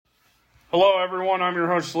Hello, everyone. I'm your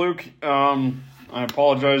host, Luke. I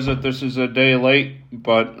apologize that this is a day late,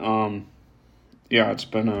 but it's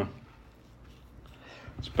been a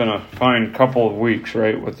fine couple of weeks,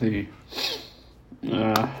 right? With the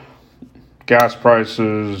gas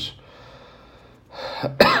prices,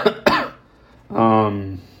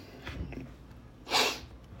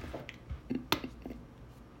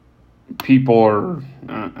 people are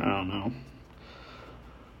I don't know.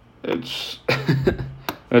 It's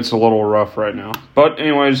it's a little rough right now. But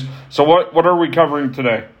anyways, so what are we covering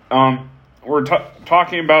today? We're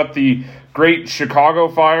talking about the Great Chicago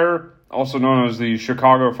Fire, also known as the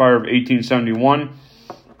Chicago Fire of 1871,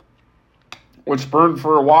 which burned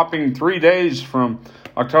for a whopping 3 days from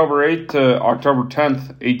October 8th to October 10th,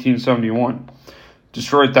 1871.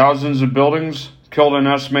 Destroyed thousands of buildings, killed an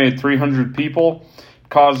estimated 300 people,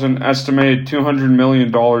 caused an estimated $200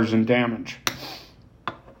 million in damage.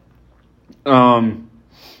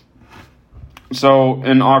 So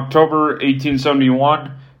in October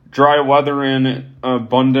 1871, dry weather and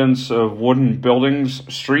abundance of wooden buildings,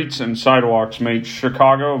 streets, and sidewalks made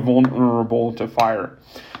Chicago vulnerable to fire.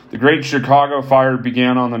 The Great Chicago Fire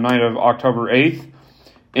began on the night of October 8th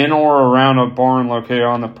in or around a barn located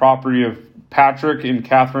on the property of Patrick and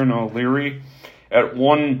Catherine O'Leary at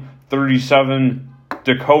 137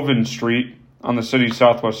 DeKoven Street on the city's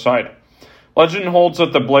southwest side. Legend holds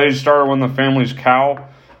that the blaze started when the family's cow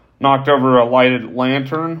knocked over a lighted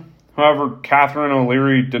lantern. However, Catherine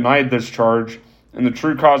O'Leary denied this charge, and the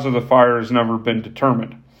true cause of the fire has never been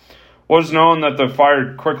determined. It was known that the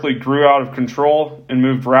fire quickly grew out of control and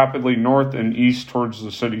moved rapidly north and east towards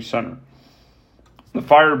the city center. The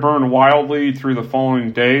fire burned wildly through the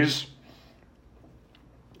following days,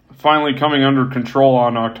 finally coming under control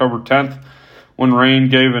on October 10th when rain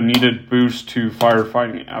gave a needed boost to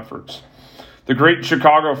firefighting efforts. The Great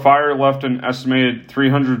Chicago Fire left an estimated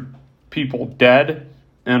 300 people dead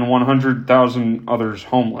and 100,000 others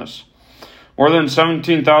homeless. More than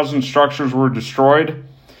 17,000 structures were destroyed,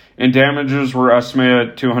 and damages were estimated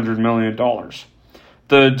at $200 million.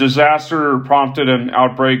 The disaster prompted an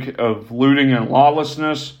outbreak of looting and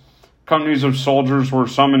lawlessness. Companies of soldiers were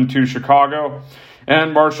summoned to Chicago,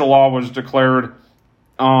 and martial law was declared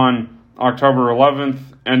on October 11th,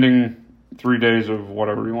 ending 3 days of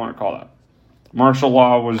whatever you want to call that. Martial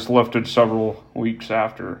law was lifted several weeks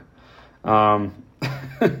after. So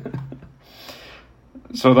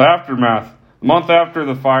the aftermath. A month after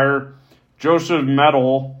the fire, Joseph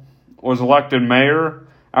Medal was elected mayor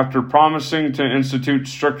after promising to institute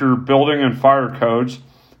stricter building and fire codes,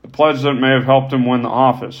 a pledge that may have helped him win the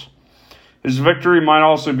office. His victory might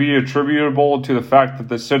also be attributable to the fact that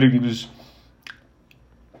the city's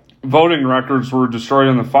voting records were destroyed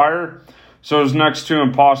in the fire, so it was next to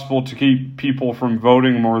impossible to keep people from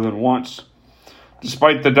voting more than once.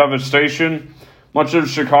 Despite the devastation, much of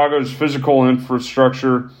Chicago's physical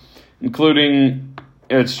infrastructure, including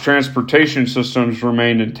its transportation systems,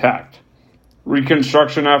 remained intact.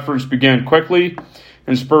 Reconstruction efforts began quickly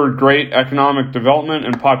and spurred great economic development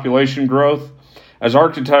and population growth as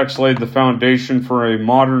architects laid the foundation for a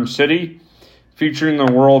modern city featuring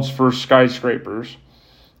the world's first skyscrapers.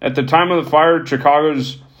 At the time of the fire,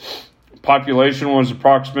 Chicago's population was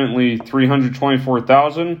approximately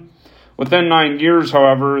 324,000. Within 9 years,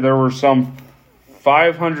 however, there were some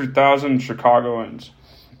 500,000 Chicagoans.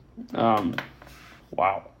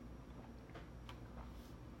 Wow.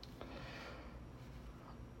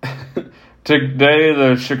 Today,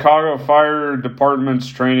 the Chicago Fire Department's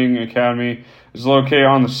Training Academy is located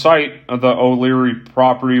on the site of the O'Leary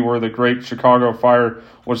property where the Great Chicago Fire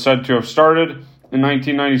was said to have started. In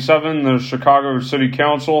 1997, the Chicago City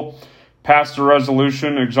Council passed a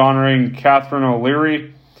resolution exonerating Catherine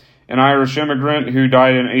O'Leary, an Irish immigrant who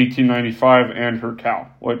died in 1895, and her cow,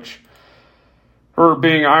 which, her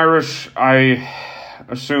being Irish, I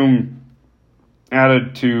assume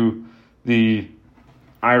added to the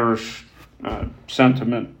Irish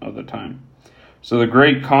sentiment of the time. So the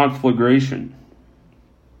Great Conflagration.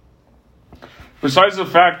 Besides the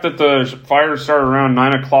fact that the fire started around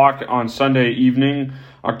 9 o'clock on Sunday evening,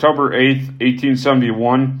 October 8th,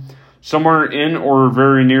 1871, somewhere in or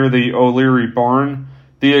very near the O'Leary barn,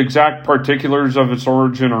 the exact particulars of its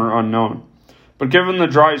origin are unknown. But given the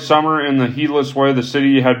dry summer and the heedless way the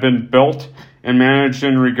city had been built and managed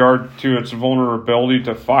in regard to its vulnerability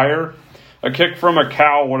to fire, a kick from a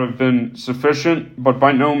cow would have been sufficient, but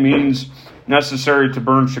by no means necessary to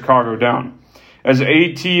burn Chicago down. As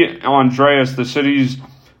A.T. Andreas, the city's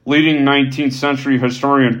leading 19th century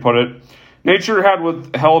historian, put it, nature had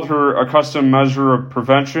withheld her accustomed measure of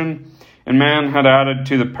prevention, and man had added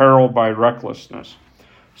to the peril by recklessness.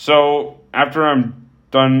 So, after I'm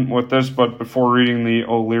done with this, but before reading the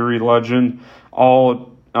O'Leary legend,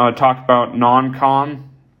 I'll talk about non-con,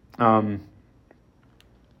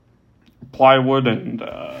 plywood and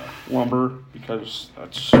lumber, because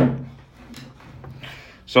that's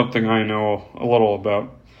something I know a little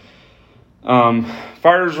about.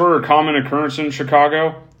 Fires were a common occurrence in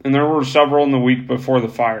Chicago, and there were several in the week before the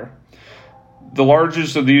fire. The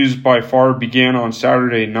largest of these by far began on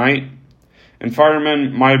Saturday night, and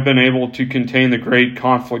firemen might have been able to contain the great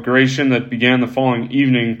conflagration that began the following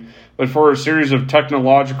evening, but for a series of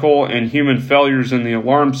technological and human failures in the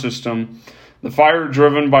alarm system, the fire,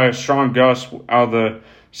 driven by a strong gust out of the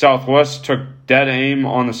southwest, took dead aim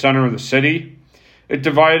on the center of the city. It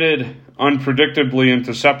divided unpredictably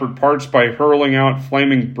into separate parts by hurling out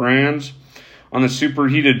flaming brands on the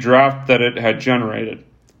superheated draft that it had generated.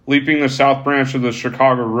 Leaping the south branch of the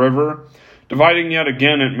Chicago River, dividing yet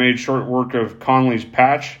again, it made short work of Conley's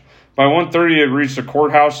Patch. By 1:30, it reached the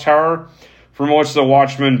courthouse tower, from which the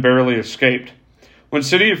watchmen barely escaped. When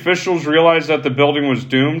city officials realized that the building was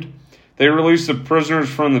doomed, they released the prisoners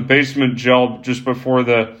from the basement jail just before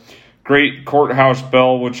the great courthouse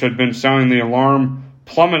bell, which had been sounding the alarm,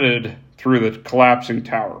 plummeted through the collapsing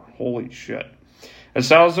tower. Holy shit. As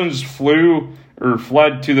thousands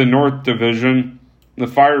fled to the North Division, the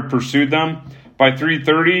fire pursued them. By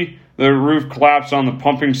 3:30, the roof collapsed on the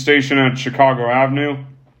pumping station at Chicago Avenue,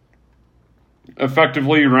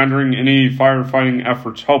 effectively rendering any firefighting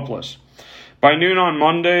efforts hopeless. By noon on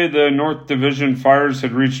Monday, the North Division fires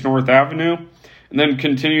had reached North Avenue and then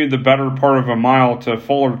continued the better part of a mile to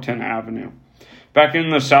Fullerton Avenue. Back in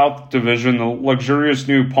the South Division, the luxurious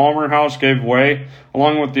new Palmer House gave way,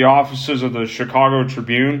 along with the offices of the Chicago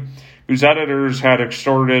Tribune, whose editors had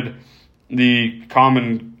extorted the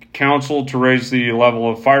Common Council to raise the level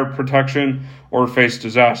of fire protection or face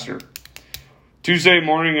disaster. Tuesday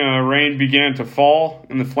morning, rain began to fall,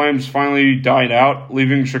 and the flames finally died out,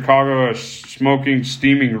 leaving Chicago a smoking,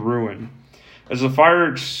 steaming ruin. As the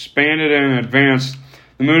fire expanded and advanced,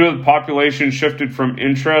 the mood of the population shifted from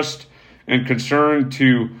interest and concern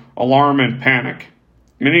to alarm and panic.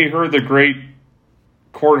 Many heard the great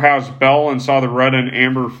courthouse bell and saw the red and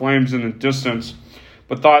amber flames in the distance,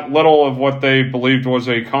 but thought little of what they believed was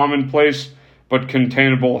a commonplace but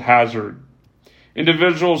containable hazard.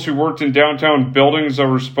 Individuals who worked in downtown buildings that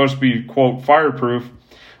were supposed to be, quote, fireproof,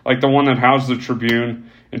 like the one that housed the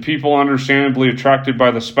Tribune, and people understandably attracted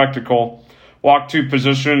by the spectacle, walked to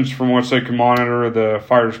positions from which they could monitor the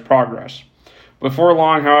fire's progress. Before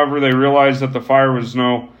long, however, they realized that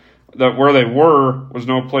that where they were was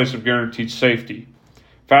no place of guaranteed safety.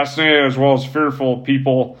 Fascinated as well as fearful,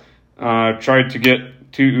 people tried to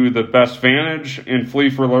get to the best vantage and flee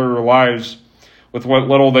for their lives with what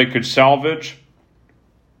little they could salvage,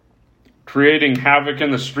 creating havoc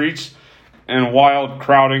in the streets and wild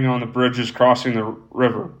crowding on the bridges crossing the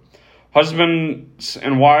river. Husbands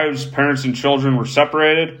and wives, parents and children were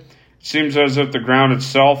separated. It seems as if the ground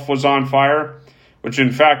itself was on fire, which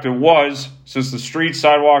in fact it was, since the streets,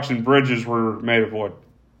 sidewalks, and bridges were made of wood.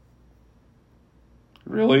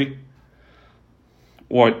 Really?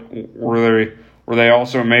 What, were they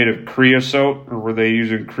also made of creosote, or were they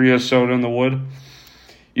using creosote in the wood?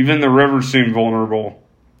 Even the river seemed vulnerable,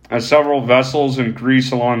 as several vessels and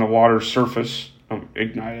grease along the water's surface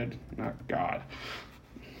ignited. Oh, God.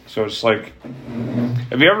 So it's like,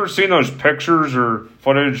 have you ever seen those pictures or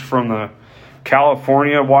footage from the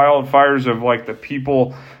California wildfires of like the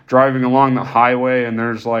people driving along the highway and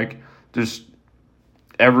there's like just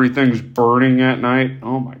everything's burning at night?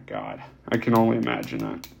 Oh my God. I can only imagine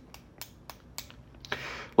that.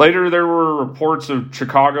 Later, there were reports of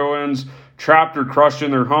Chicagoans trapped or crushed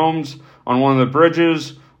in their homes on one of the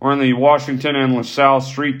bridges or in the Washington and LaSalle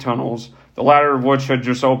street tunnels, the latter of which had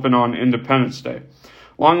just opened on Independence Day.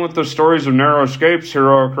 Along with the stories of narrow escapes,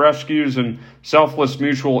 heroic rescues, and selfless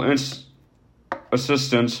mutual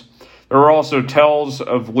assistance, there were also tales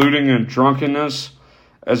of looting and drunkenness,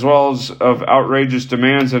 as well as of outrageous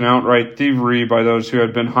demands and outright thievery by those who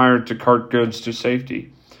had been hired to cart goods to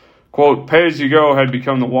safety. Quote, pay as you go had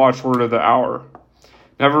become the watchword of the hour.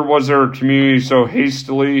 Never was there a community so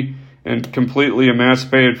hastily and completely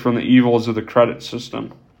emancipated from the evils of the credit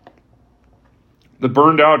system. The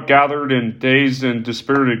burned out gathered in dazed and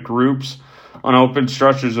dispirited groups on open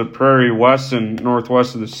stretches of prairie west and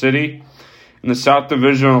northwest of the city, in the South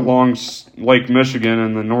Division along Lake Michigan,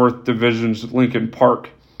 and the North Division's Lincoln Park,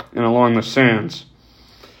 and along the Sands,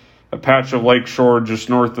 a patch of lake shore just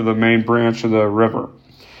north of the main branch of the river.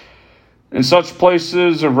 In such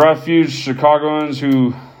places of refuge, Chicagoans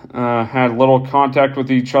who had little contact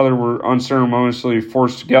with each other were unceremoniously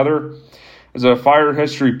forced together. As a fire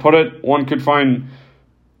history put it, one could find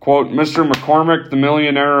Quote, Mr. McCormick, the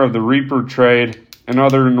millionaire of the Reaper trade, and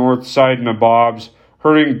other North Side nabobs,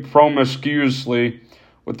 herding promiscuously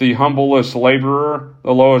with the humblest laborer,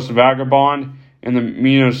 the lowest vagabond, and the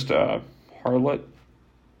meanest harlot.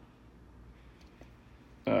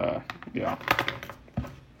 Yeah.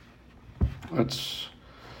 That's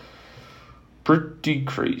pretty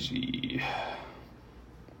crazy.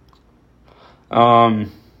 Wow.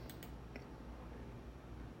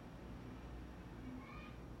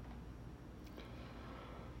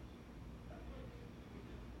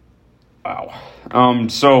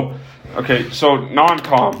 So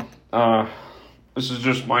non-com. This is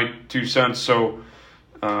just my 2 cents. So,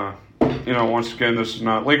 once again, this is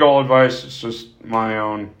not legal advice. It's just my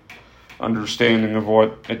own understanding of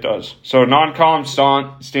what it does. So non-com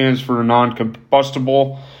stands for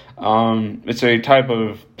non-combustible. It's a type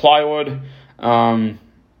of plywood. I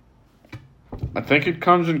think it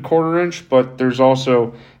comes in 1/4 inch, but there's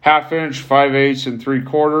also 1/2 inch, 5/8, and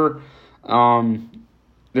 3/4.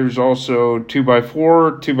 There's also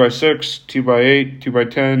 2x4, 2x6, 2x8,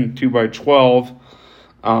 2x10, 2x12.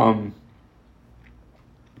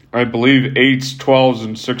 I believe 8s, 12s,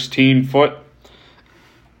 and 16 foot.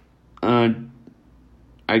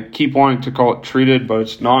 I keep wanting to call it treated, but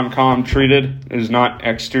it's non-com treated. It is not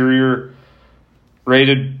exterior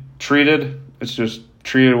rated treated. It's just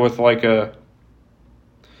treated with like a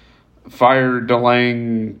fire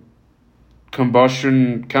delaying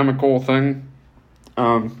combustion chemical thing.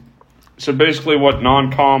 So basically what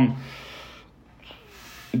non-com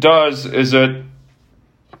does is it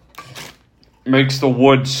makes the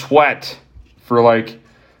wood sweat for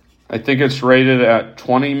I think it's rated at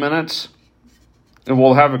 20 minutes. It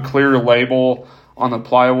will have a clear label on the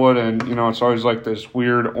plywood, and it's always like this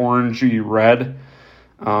weird orangey red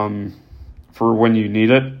for when you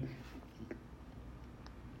need it.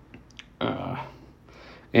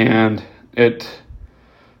 And it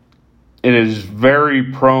is very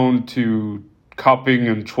prone to cupping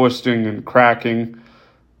and twisting and cracking,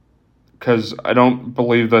 because I don't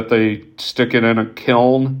believe that they stick it in a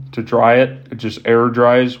kiln to dry it. It just air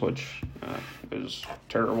dries, which is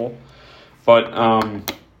terrible. But,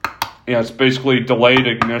 it's basically delayed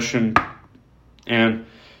ignition. And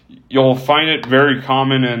you'll find it very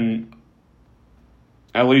common in,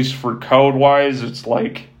 at least for code-wise, it's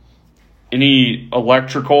like any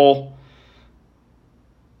electrical.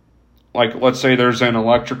 Like, let's say there's an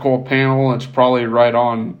electrical panel, it's probably right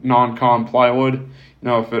on non-com plywood,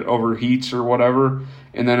 if it overheats or whatever.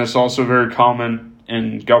 And then it's also very common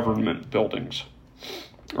in government buildings,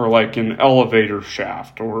 or like an elevator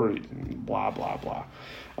shaft, or blah, blah, blah.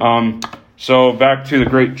 So back to the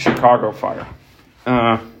Great Chicago Fire.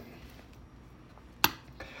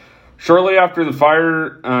 Shortly after the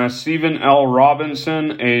fire, Stephen L.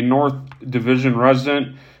 Robinson, a North Division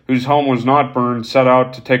resident whose home was not burned, set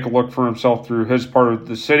out to take a look for himself through his part of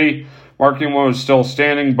the city, marking what was still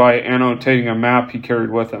standing by annotating a map he carried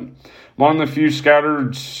with him. Among the few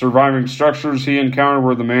scattered surviving structures he encountered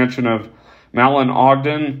were the mansion of Malin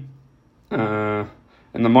Ogden and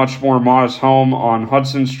the much more modest home on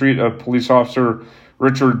Hudson Street of police officer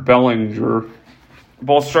Richard Bellinger.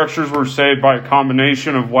 Both structures were saved by a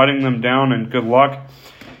combination of wetting them down and good luck.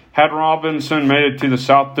 Had Robinson made it to the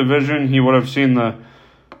South Division, he would have seen the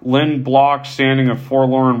Lynn Block standing a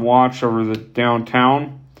forlorn watch over the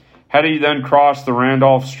downtown. Had he then crossed the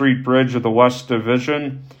Randolph Street Bridge of the West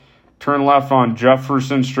Division, turned left on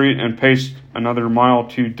Jefferson Street, and paced another mile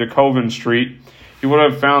to DeKoven Street, he would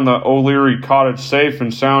have found the O'Leary cottage safe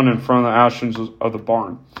and sound in front of the ashes of the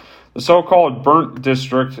barn. The so-called Burnt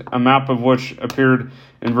District, a map of which appeared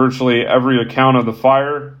in virtually every account of the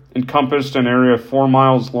fire, encompassed an area 4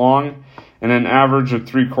 miles long and an average of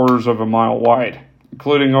 3/4 of a mile wide,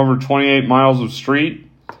 including over 28 miles of street,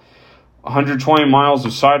 120 miles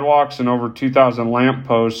of sidewalks, and over 2,000 lamp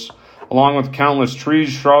posts, along with countless trees,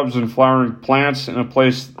 shrubs, and flowering plants in a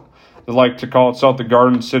place that like to call itself the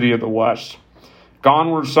Garden City of the West.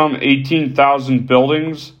 Gone were some 18,000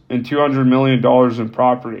 buildings and $200 million in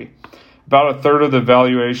property, about a third of the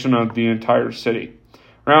valuation of the entire city.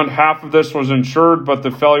 Around half of this was insured, but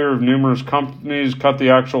the failure of numerous companies cut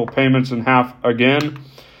the actual payments in half again.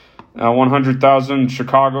 100,000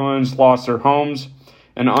 Chicagoans lost their homes,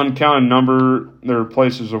 an uncounted number their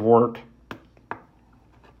places of work.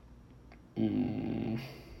 The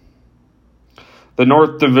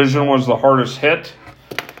North Division was the hardest hit.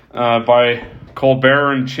 By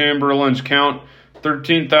Colbert and Chamberlain's count,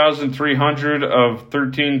 13,300 of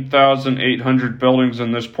 13,800 buildings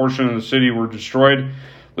in this portion of the city were destroyed,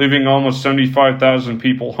 leaving almost 75,000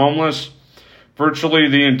 people homeless. Virtually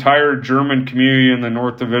the entire German community in the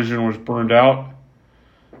North Division was burned out.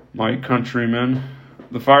 my countrymen.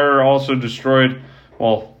 The fire also destroyed,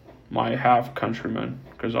 well, my half countrymen,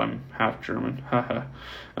 because I'm half German.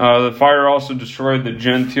 The fire also destroyed the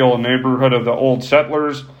genteel neighborhood of the old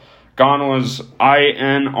settlers. Gone was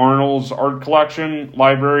I.N. Arnold's art collection,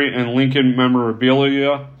 library, and Lincoln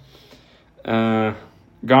memorabilia.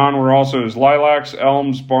 Gone were also his lilacs,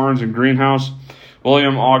 elms, barns, and greenhouse.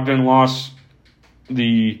 William Ogden lost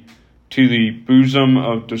to the bosom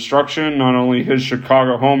of destruction not only his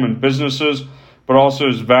Chicago home and businesses, but also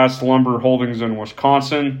his vast lumber holdings in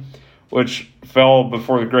Wisconsin, which fell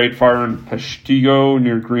before the Great Fire in Peshtigo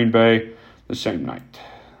near Green Bay the same night.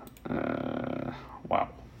 Wow.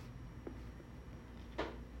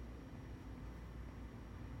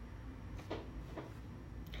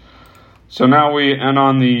 So now we end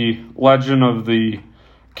on the legend of the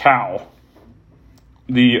cow,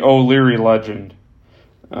 the O'Leary legend.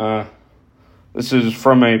 This is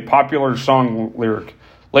from a popular song lyric.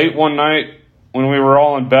 Late one night, when we were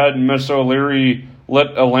all in bed, Miss O'Leary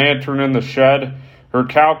lit a lantern in the shed. Her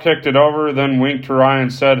cow kicked it over, then winked her eye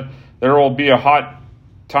and said, "There will be a hot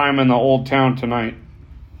time in the old town tonight."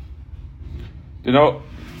 Did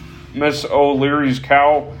Miss O'Leary's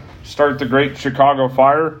cow start the Great Chicago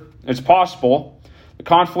Fire? It's possible. The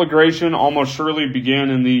conflagration almost surely began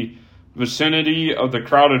in the vicinity of the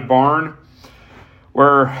crowded barn,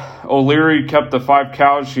 where O'Leary kept the 5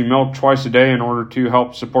 cows she milked twice a day in order to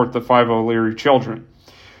help support the 5 O'Leary children.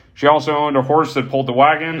 She also owned a horse that pulled the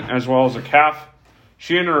wagon, as well as a calf.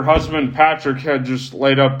 She and her husband, Patrick, had just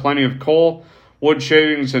laid up plenty of coal, wood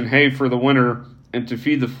shavings, and hay for the winter, and to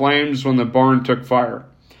feed the flames when the barn took fire.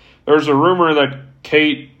 There's a rumor that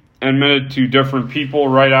Kate admitted to different people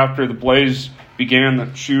right after the blaze began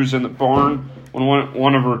that she was in the barn when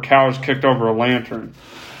one of her cows kicked over a lantern.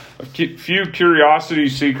 A few curiosity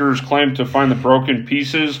seekers claimed to find the broken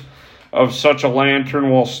pieces of such a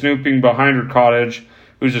lantern while snooping behind her cottage,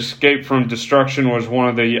 whose escape from destruction was one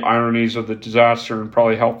of the ironies of the disaster and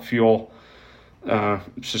probably helped fuel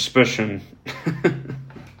suspicion.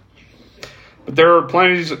 But there are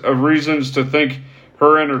plenty of reasons to think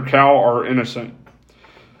her and her cow are innocent.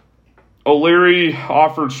 O'Leary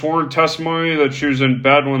offered sworn testimony that she was in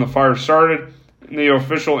bed when the fire started, and the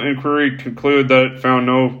official inquiry concluded that it found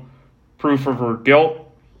no proof of her guilt.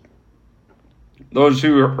 Those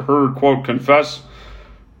who heard her, quote, confess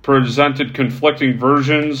presented conflicting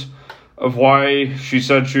versions of why she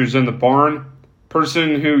said she was in the barn.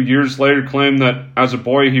 Person who years later claimed that as a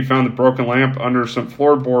boy he found the broken lamp under some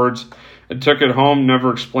floorboards and took it home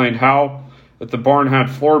never explained how. If the barn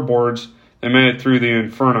had floorboards, they made it through the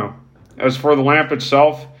inferno. As for the lamp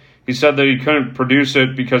itself, he said that he couldn't produce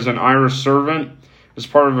it because an Irish servant, as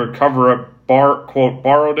part of a cover-up, quote,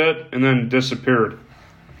 borrowed it and then disappeared.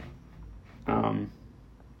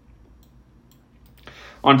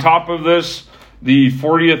 On top of this, the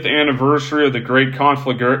 40th anniversary of the Great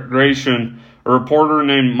Conflagration, a reporter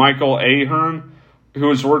named Michael Ahern, who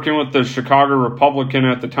was working with the Chicago Republican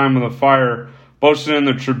at the time of the fire, boasted in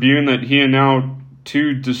the Tribune that he and now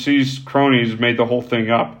 2 deceased cronies made the whole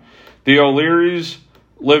thing up. The O'Learys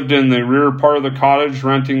lived in the rear part of the cottage,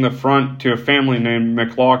 renting the front to a family named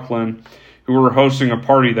McLaughlin, who were hosting a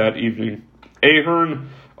party that evening. Ahern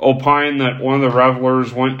opined that one of the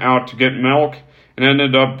revelers went out to get milk and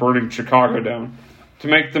ended up burning Chicago down. To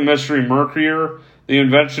make the mystery murkier, the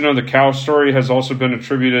invention of the cow story has also been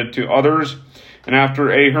attributed to others, and after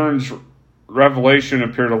Ahern's revelation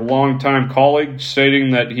appeared a longtime colleague stating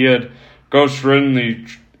that he had ghost-written the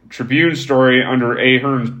Tribune story under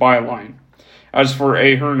Ahern's byline. As for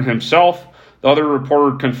Ahern himself, the other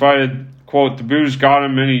reporter confided, quote, "The booze got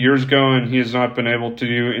him many years ago and he has not been able to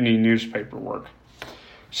do any newspaper work."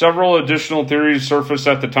 Several additional theories surfaced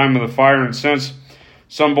at the time of the fire, and since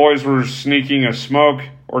some boys were sneaking a smoke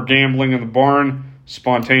or gambling in the barn,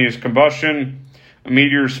 spontaneous combustion, a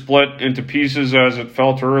meteor split into pieces as it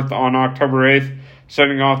fell to Earth on October 8th,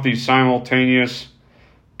 setting off the simultaneous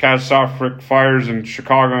catastrophic fires in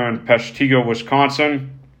Chicago and Peshtigo, Wisconsin.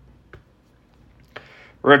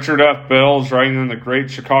 Richard F. Bales, writing in The Great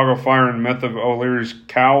Chicago Fire and Myth of O'Leary's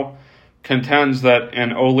Cow, contends that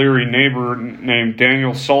an O'Leary neighbor named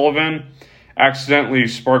Daniel Sullivan accidentally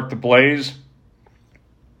sparked the blaze,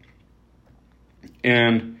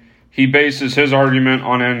 and he bases his argument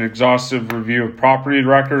on an exhaustive review of property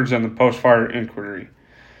records and the post-fire inquiry.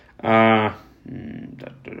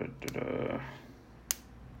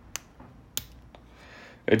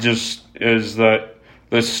 It just is that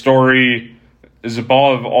this story is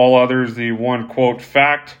above all others the one, quote,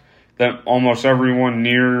 fact that almost everyone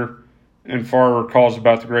near and far recalls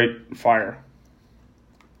about the Great Fire.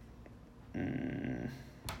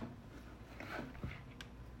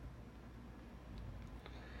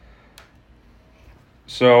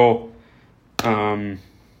 So, well,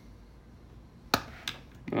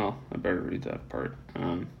 I better read that part.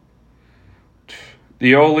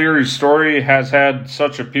 The O'Leary story has had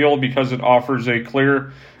such appeal because it offers a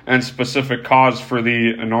clear and specific cause for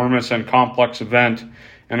the enormous and complex event,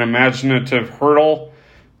 an imaginative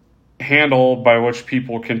handle by which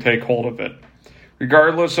people can take hold of it.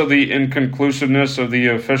 Regardless of the inconclusiveness of the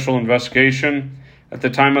official investigation, at the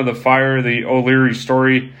time of the fire, the O'Leary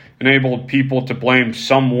story enabled people to blame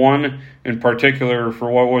someone in particular for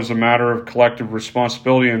what was a matter of collective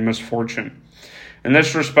responsibility and misfortune. In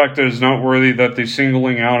this respect, it is noteworthy that the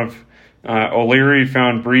singling out of O'Leary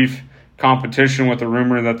found brief competition with the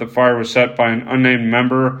rumor that the fire was set by an unnamed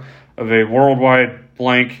member of a worldwide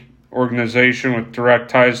blank organization with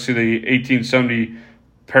direct ties to the 1870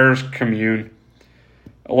 Paris Commune.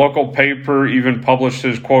 A local paper even published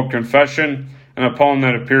his, quote, confession, and a poem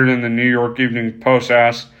that appeared in the New York Evening Post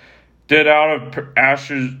asked, "Did out of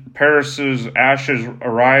Paris's ashes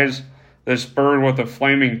arise this bird with a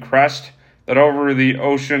flaming crest that over the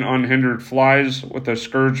ocean unhindered flies with a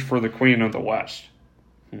scourge for the Queen of the West?"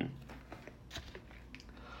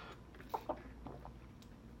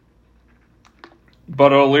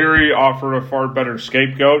 But O'Leary offered a far better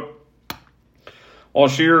scapegoat. While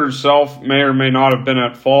she herself may or may not have been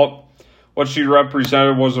at fault, what she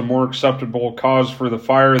represented was a more acceptable cause for the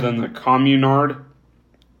fire than the communard.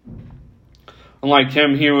 Unlike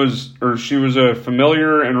him, she was a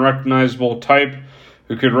familiar and recognizable type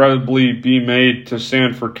who could readily be made to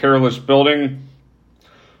stand for careless building,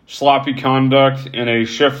 sloppy conduct, and a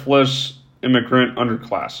shiftless immigrant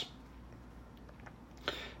underclass.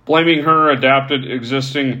 Blaming her adapted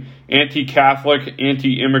existing anti-Catholic,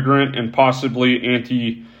 anti-immigrant, and possibly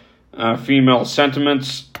anti-female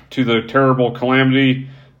sentiments to the terrible calamity.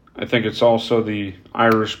 I think it's also the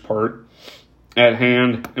Irish part at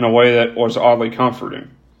hand in a way that was oddly comforting.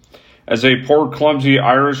 As a poor, clumsy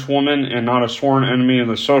Irish woman and not a sworn enemy of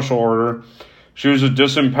the social order, she was a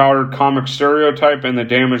disempowered comic stereotype, and the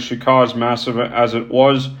damage she caused, massive as it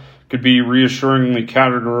was, could be reassuringly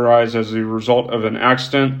categorized as the result of an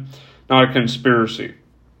accident, not a conspiracy.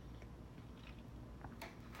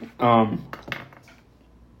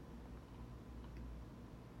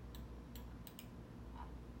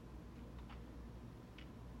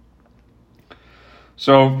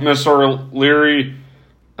 So Miss O'Leary,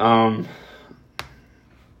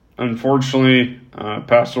 unfortunately,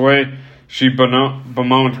 passed away. She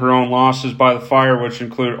bemoaned her own losses by the fire, which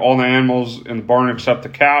included all the animals in the barn except the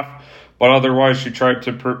calf, but otherwise she tried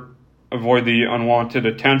to avoid the unwanted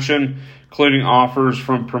attention, including offers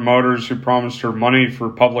from promoters who promised her money for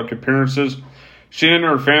public appearances. She and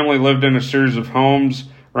her family lived in a series of homes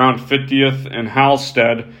around 50th and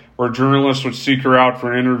Halstead, where journalists would seek her out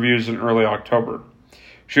for interviews in early October.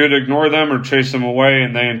 She would ignore them or chase them away,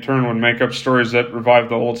 and they in turn would make up stories that revived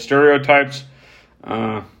the old stereotypes.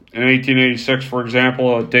 In 1886, for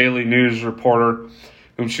example, a Daily News reporter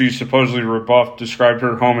whom she supposedly rebuffed described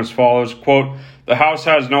her home as follows, quote, "The house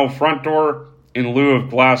has no front door. In lieu of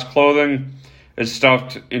glass clothing, is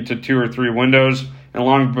stuffed into 2 or 3 windows, and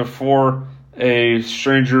long before a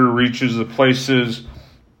stranger reaches the places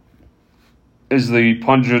is the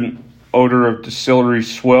pungent odor of distillery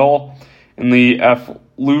swill, and the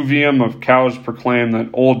effluvium of cows proclaim that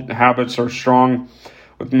old habits are strong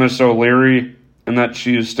with Miss O'Leary, and that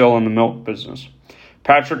she is still in the milk business."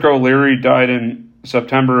 Patrick O'Leary died in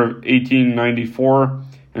September of 1894,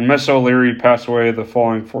 and Miss O'Leary passed away the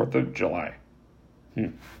following 4th of July.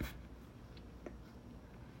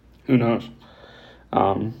 Who knows?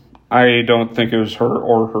 I don't think it was her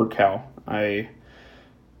or her cow. I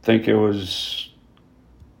think it was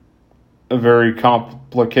a very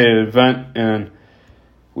complicated event, and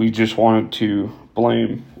we just wanted to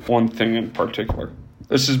blame one thing in particular.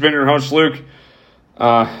 This has been your host, Luke.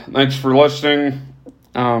 Thanks for listening.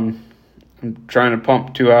 I'm trying to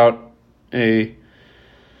pump 2 out a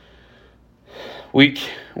week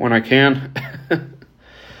when I can.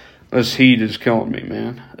 This heat is killing me,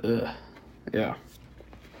 man. Ugh. Yeah.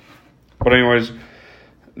 But anyways,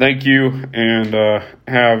 thank you, and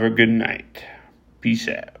have a good night. Peace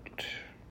out.